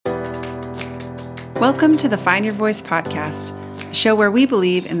Welcome to the Find Your Voice podcast, a show where we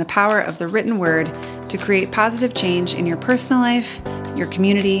believe in the power of the written word to create positive change in your personal life, your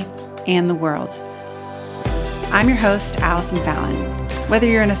community, and the world. I'm your host, Allison Fallon. Whether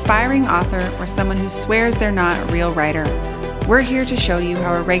you're an aspiring author or someone who swears they're not a real writer, we're here to show you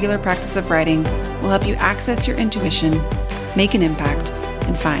how a regular practice of writing will help you access your intuition, make an impact,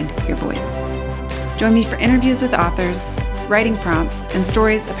 and find your voice. Join me for interviews with authors, writing prompts, and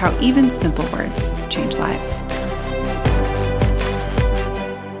stories of how even simple words change lives.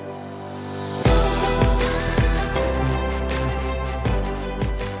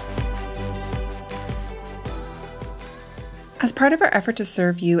 As part of our effort to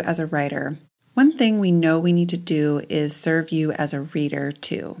serve you as a writer, one thing we know we need to do is serve you as a reader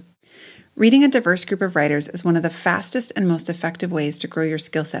too. Reading a diverse group of writers is one of the fastest and most effective ways to grow your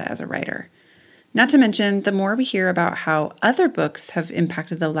skill set as a writer. Not to mention, the more we hear about how other books have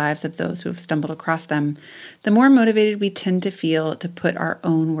impacted the lives of those who have stumbled across them, the more motivated we tend to feel to put our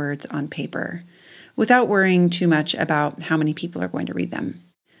own words on paper, without worrying too much about how many people are going to read them.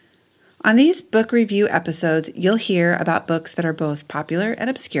 On these book review episodes, you'll hear about books that are both popular and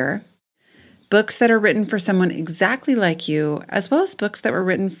obscure, books that are written for someone exactly like you, as well as books that were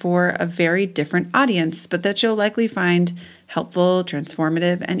written for a very different audience, but that you'll likely find helpful,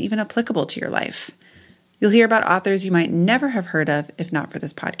 transformative, and even applicable to your life. You'll hear about authors you might never have heard of if not for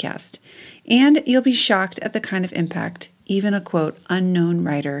this podcast. And you'll be shocked at the kind of impact even a, quote, unknown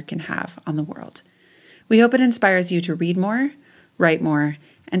writer can have on the world. We hope it inspires you to read more, write more,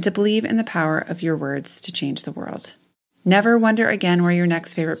 and to believe in the power of your words to change the world. Never wonder again where your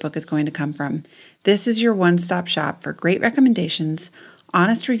next favorite book is going to come from. This is your one-stop shop for great recommendations,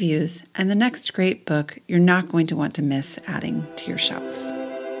 honest reviews, and the next great book you're not going to want to miss adding to your shelf.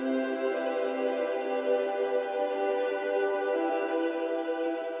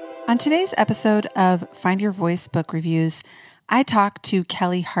 On today's episode of Find Your Voice Book Reviews, I talk to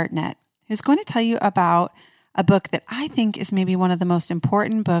Kelly Hartnett, who's going to tell you about a book that I think is maybe one of the most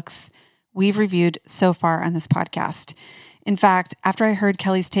important books we've reviewed so far on this podcast. In fact, after I heard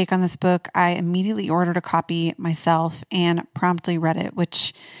Kelly's take on this book, I immediately ordered a copy myself and promptly read it,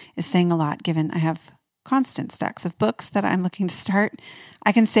 which is saying a lot given I have constant stacks of books that I'm looking to start.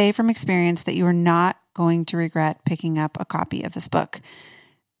 I can say from experience that you are not going to regret picking up a copy of this book.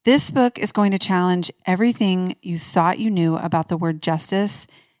 This book is going to challenge everything you thought you knew about the word justice,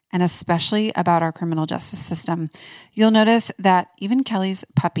 and especially about our criminal justice system. You'll notice that even Kelly's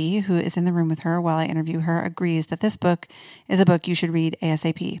puppy, who is in the room with her while I interview her, agrees that this book is a book you should read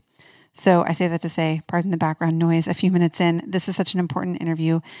ASAP. So I say that to say, pardon the background noise a few minutes in. This is such an important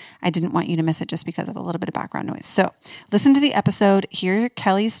interview. I didn't want you to miss it just because of a little bit of background noise. So listen to the episode, hear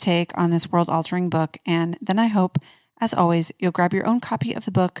Kelly's take on this world-altering book, and then I hope, as always, you'll grab your own copy of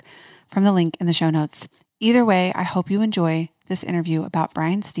the book from the link in the show notes. Either way, I hope you enjoy this interview about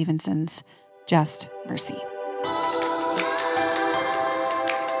Bryan Stevenson's Just Mercy.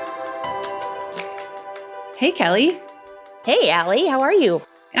 Hey, Kelly. Hey, Allie. How are you?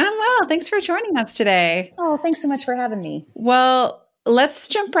 I'm well. Thanks for joining us today. Oh, thanks so much for having me. Well, let's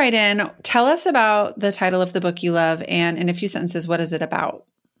jump right in. Tell us about the title of the book you love, and in a few sentences, what is it about?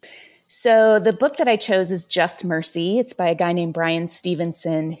 So the book that I chose is Just Mercy. It's by a guy named Bryan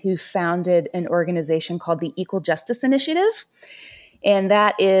Stevenson, who founded an organization called the Equal Justice Initiative. And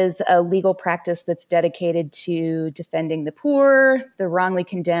that is a legal practice that's dedicated to defending the poor, the wrongly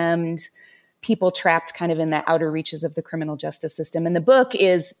condemned, people trapped kind of in the outer reaches of the criminal justice system. And the book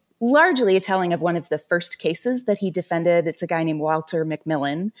is largely a telling of one of the first cases that he defended. It's a guy named Walter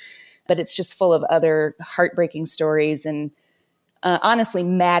McMillan, but it's just full of other heartbreaking stories and honestly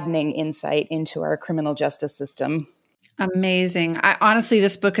maddening insight into our criminal justice system. Amazing. Honestly,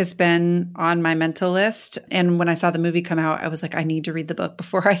 this book has been on my mental list. And when I saw the movie come out, I was like, I need to read the book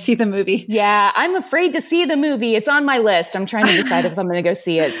before I see the movie. Yeah, I'm afraid to see the movie. It's on my list. I'm trying to decide if I'm going to go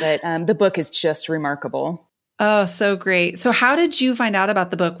see it, but the book is just remarkable. Oh, so great. So how did you find out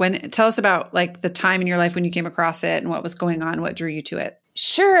about the book? Tell us about like the time in your life when you came across it and what was going on, what drew you to it.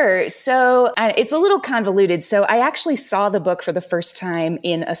 Sure. So it's a little convoluted. So I actually saw the book for the first time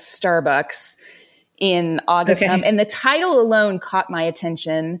in a Starbucks in August. Okay. And the title alone caught my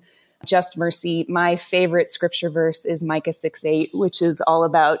attention. Just Mercy. My favorite scripture verse is Micah 6:8, which is all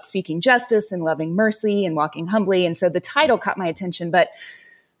about seeking justice and loving mercy and walking humbly. And so the title caught my attention, but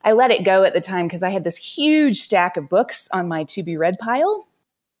I let it go at the time because I had this huge stack of books on my to be read pile.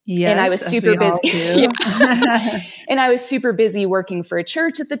 Yes, and I was super busy. Yeah. And I was super busy working for a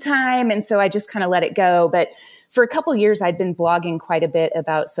church at the time. And so I just kind of let it go. But for a couple of years, I'd been blogging quite a bit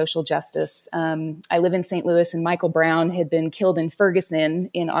about social justice. I live in St. Louis, and Michael Brown had been killed in Ferguson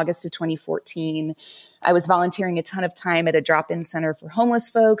in August of 2014. I was volunteering a ton of time at a drop-in center for homeless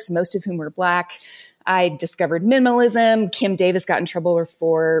folks, most of whom were Black. I discovered minimalism. Kim Davis got in trouble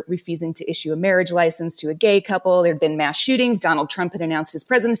for refusing to issue a marriage license to a gay couple. There'd been mass shootings. Donald Trump had announced his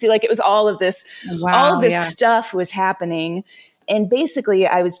presidency. Like, it was all of this, stuff was happening. And basically,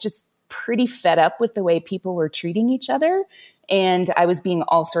 I was just pretty fed up with the way people were treating each other. And I was being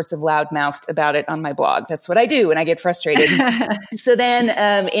all sorts of loudmouthed about it on my blog. That's what I do when I get frustrated. So then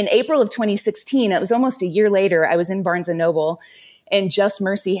in April of 2016, it was almost a year later, I was in Barnes & Noble, and Just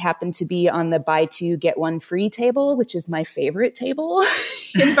Mercy happened to be on the buy two, get one free table, which is my favorite table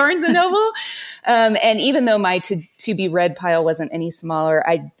in Barnes & Noble. And even though my to be read pile wasn't any smaller,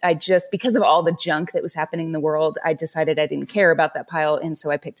 I just, because of all the junk that was happening in the world, I decided I didn't care about that pile. And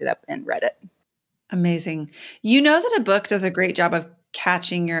so I picked it up and read it. Amazing. You know that a book does a great job of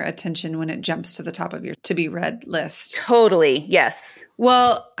catching your attention when it jumps to the top of your to be read list. Totally. Yes.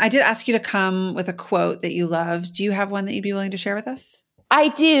 Well, I did ask you to come with a quote that you love. Do you have one that you'd be willing to share with us? I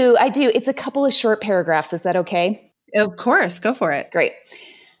do. It's a couple of short paragraphs. Is that okay? Of course. Go for it. Great.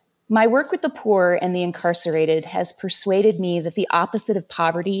 My work with the poor and the incarcerated has persuaded me that the opposite of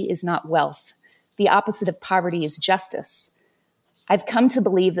poverty is not wealth. The opposite of poverty is justice. I've come to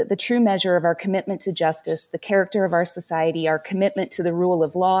believe that the true measure of our commitment to justice, the character of our society, our commitment to the rule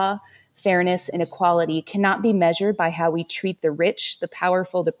of law, fairness, and equality cannot be measured by how we treat the rich, the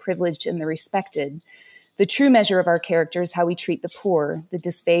powerful, the privileged, and the respected. The true measure of our character is how we treat the poor, the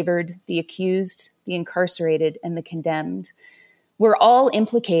disfavored, the accused, the incarcerated, and the condemned. We're all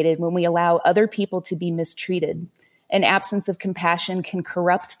implicated when we allow other people to be mistreated. An absence of compassion can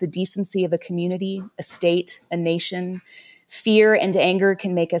corrupt the decency of a community, a state, a nation. Fear and anger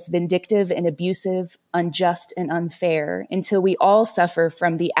can make us vindictive and abusive, unjust and unfair, until we all suffer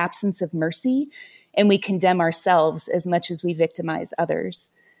from the absence of mercy and we condemn ourselves as much as we victimize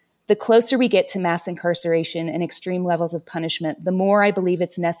others. The closer we get to mass incarceration and extreme levels of punishment, the more I believe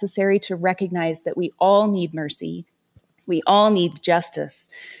it's necessary to recognize that we all need mercy, we all need justice,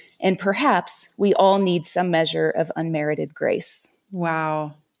 and perhaps we all need some measure of unmerited grace.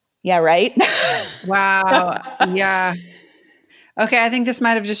 Wow. Yeah, right? Wow. Yeah. Okay, I think this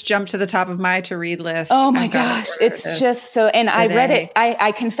might have just jumped to the top of my to-read list. Oh my gosh, it's just so, and I read it,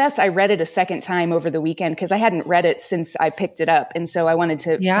 I confess I read it a second time over the weekend because I hadn't read it since I picked it up. And so I wanted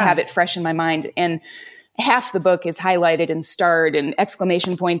to have it fresh in my mind. And half the book is highlighted and starred and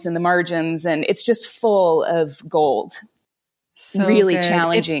exclamation points in the margins. And it's just full of gold. So really good.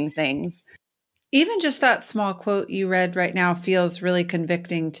 Challenging things. Even just that small quote you read right now feels really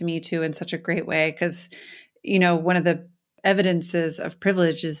convicting to me too in such a great way. Because, you know, one of the evidences of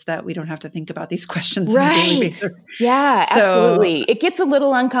privilege is that we don't have to think about these questions on a daily basis. Yeah, absolutely. It gets a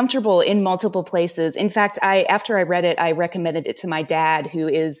little uncomfortable in multiple places. In fact, after I read it, I recommended it to my dad, he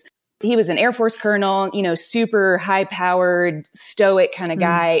was an Air Force colonel, you know, super high powered, stoic kind of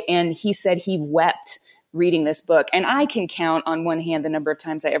guy. And he said he wept reading this book. And I can count on one hand the number of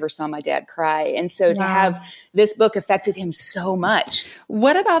times I ever saw my dad cry. And so to have this book affected him so much.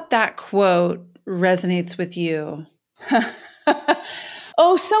 What about that quote resonates with you?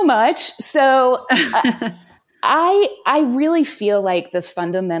 Oh, so much. So I really feel like the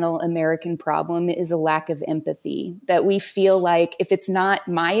fundamental American problem is a lack of empathy, that we feel like if it's not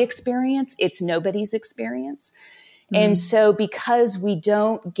my experience, it's nobody's experience. And so because we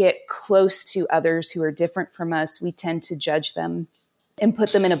don't get close to others who are different from us, we tend to judge them and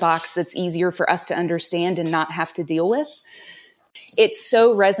put them in a box that's easier for us to understand and not have to deal with. It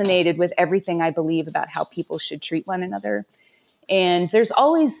so resonated with everything I believe about how people should treat one another. And there's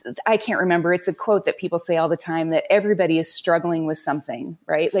always, I can't remember, it's a quote that people say all the time, that everybody is struggling with something,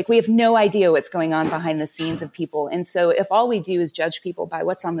 right? Like we have no idea what's going on behind the scenes of people. And so if all we do is judge people by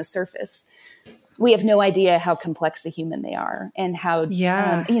what's on the surface, we have no idea how complex a human they are and how,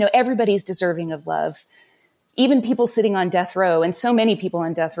 everybody's deserving of love. Even people sitting on death row, and so many people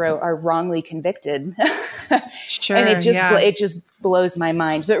on death row are wrongly convicted. Sure, and it just blows my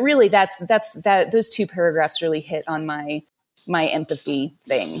mind. But really, those two paragraphs really hit on my empathy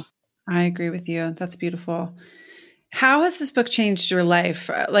thing. I agree with you. That's beautiful. How has this book changed your life?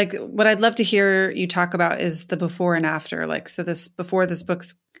 Like, what I'd love to hear you talk about is the before and after. Like, so before this book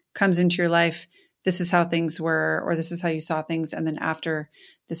comes into your life, this is how things were, or this is how you saw things, and then after,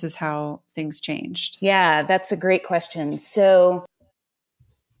 this is how things changed. Yeah, that's a great question. So,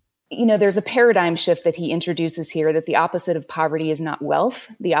 there's a paradigm shift that he introduces here, that the opposite of poverty is not wealth.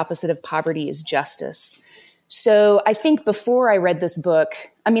 The opposite of poverty is justice. So I think before I read this book,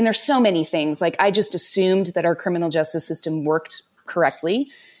 I mean, there's so many things. Like, I just assumed that our criminal justice system worked correctly,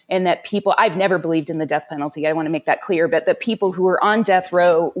 and that people, I've never believed in the death penalty. I want to make that clear, but that people who were on death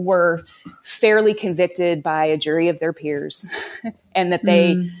row were fairly convicted by a jury of their peers and that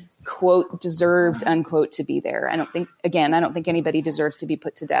they, quote, deserved, unquote, to be there. I don't think anybody deserves to be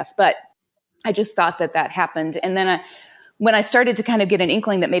put to death, but I just thought that happened. And then when I started to kind of get an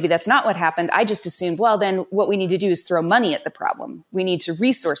inkling that maybe that's not what happened, I just assumed, well, then what we need to do is throw money at the problem. We need to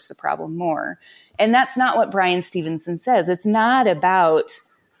resource the problem more. And that's not what Bryan Stevenson says. It's not about,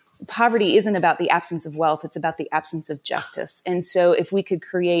 poverty isn't about the absence of wealth. It's about the absence of justice. And so if we could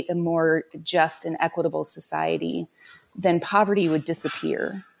create a more just and equitable society, then poverty would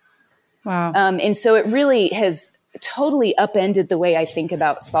disappear. Wow. And so it really has totally upended the way I think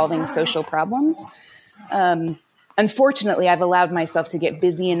about solving social problems. Unfortunately, I've allowed myself to get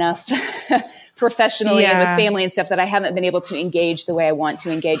busy enough professionally and with family and stuff that I haven't been able to engage the way I want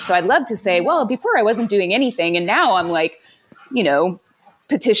to engage. So I'd love to say, well, before I wasn't doing anything, and now I'm like,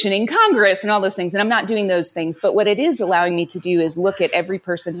 petitioning Congress and all those things. And I'm not doing those things. But what it is allowing me to do is look at every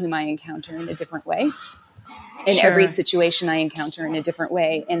person whom I encounter in a different way, and every situation I encounter in a different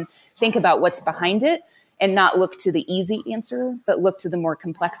way, and think about what's behind it, and not look to the easy answer, but look to the more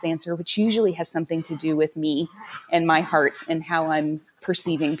complex answer, which usually has something to do with me and my heart and how I'm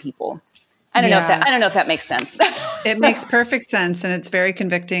perceiving people. I don't know if that makes sense. It makes perfect sense. And it's very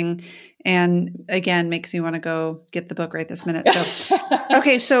convicting. And again, makes me want to go get the book right this minute. So,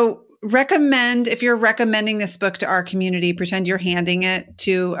 okay. So if you're recommending this book to our community, pretend you're handing it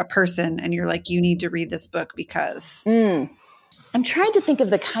to a person and you're like, you need to read this book because. I'm trying to think of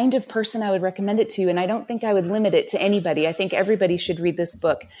the kind of person I would recommend it to, and I don't think I would limit it to anybody. I think everybody should read this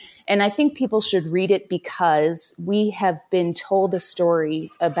book. And I think people should read it because we have been told a story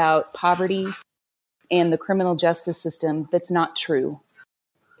about poverty and the criminal justice system that's not true.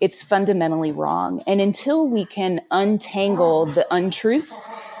 It's fundamentally wrong. And until we can untangle the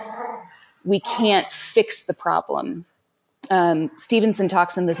untruths, we can't fix the problem. Stevenson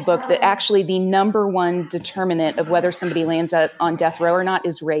talks in this book that actually the number one determinant of whether somebody lands on death row or not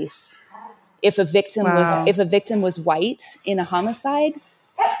is race. If a victim was white in a homicide,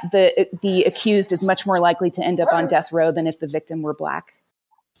 the accused is much more likely to end up on death row than if the victim were Black.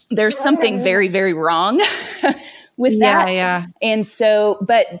 There's something very, very wrong with that. Yeah. And so,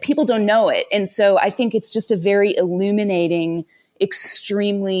 but people don't know it. And so I think it's just a very illuminating,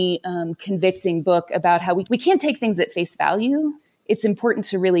 extremely convicting book about how we can't take things at face value. It's important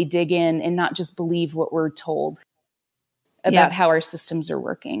to really dig in and not just believe what we're told about how our systems are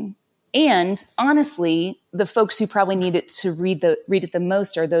working. And honestly, the folks who probably need it to read it the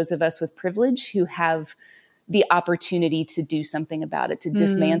most are those of us with privilege who have the opportunity to do something about it, to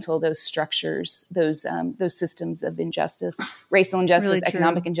dismantle those structures, those systems of injustice, racial injustice, really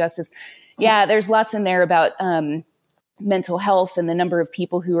economic injustice. Yeah, there's lots in there about mental health and the number of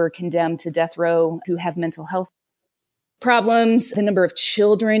people who are condemned to death row who have mental health problems, the number of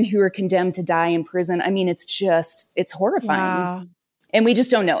children who are condemned to die in prison. I mean, it's horrifying. Wow. And we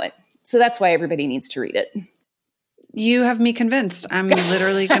just don't know it. So that's why everybody needs to read it. You have me convinced. I'm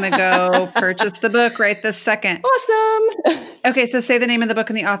literally going to go purchase the book right this second. Awesome. Okay, so say the name of the book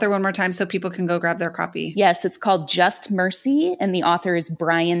and the author one more time so people can go grab their copy. Yes, it's called Just Mercy, and the author is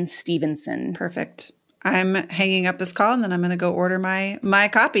Bryan Stevenson. Perfect. I'm hanging up this call and then I'm going to go order my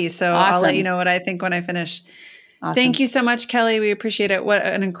copy. So awesome. I'll let you know what I think when I finish. Awesome. Thank you so much, Kelly. We appreciate it. What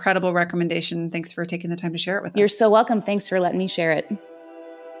an incredible recommendation. Thanks for taking the time to share it with us. You're so welcome. Thanks for letting me share it.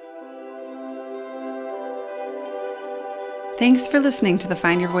 Thanks for listening to the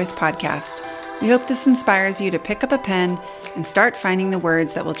Find Your Voice podcast. We hope this inspires you to pick up a pen and start finding the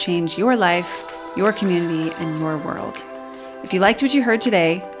words that will change your life, your community, and your world. If you liked what you heard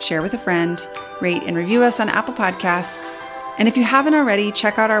today, share with a friend, rate and review us on Apple Podcasts, and if you haven't already,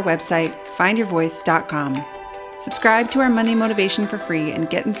 check out our website, findyourvoice.com. Subscribe to our Monday Motivation for free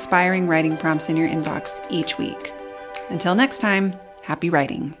and get inspiring writing prompts in your inbox each week. Until next time, happy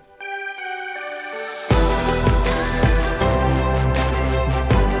writing.